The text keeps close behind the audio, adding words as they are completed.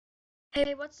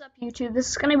Hey, what's up YouTube? This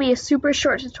is going to be a super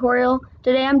short tutorial.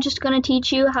 Today I'm just going to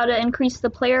teach you how to increase the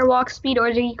player walk speed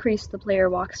or decrease the player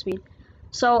walk speed.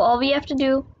 So all we have to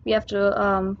do, we have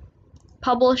to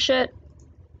publish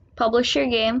your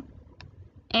game,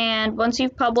 and once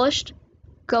you've published,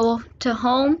 go to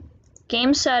Home,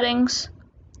 Game Settings,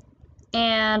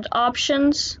 and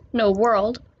Options, no,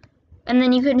 World, and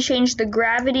then you can change the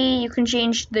gravity, you can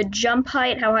change the jump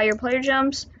height, how high your player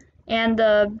jumps, and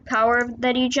the power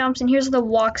that he jumps, and here's the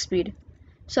walk speed.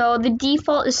 So the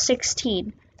default is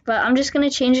 16, but I'm just going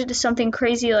to change it to something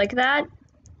crazy like that,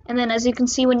 and then as you can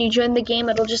see when you join the game,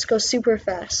 it'll just go super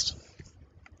fast.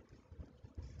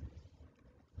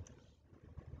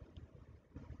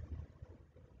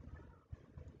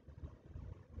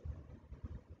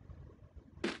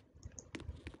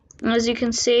 And as you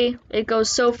can see, it goes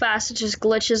so fast it just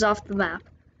glitches off the map.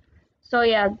 So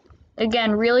yeah,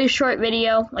 again, really short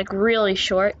video, like really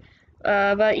short.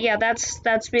 But yeah,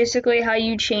 that's basically how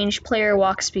you change player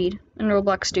walk speed in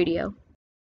Roblox Studio.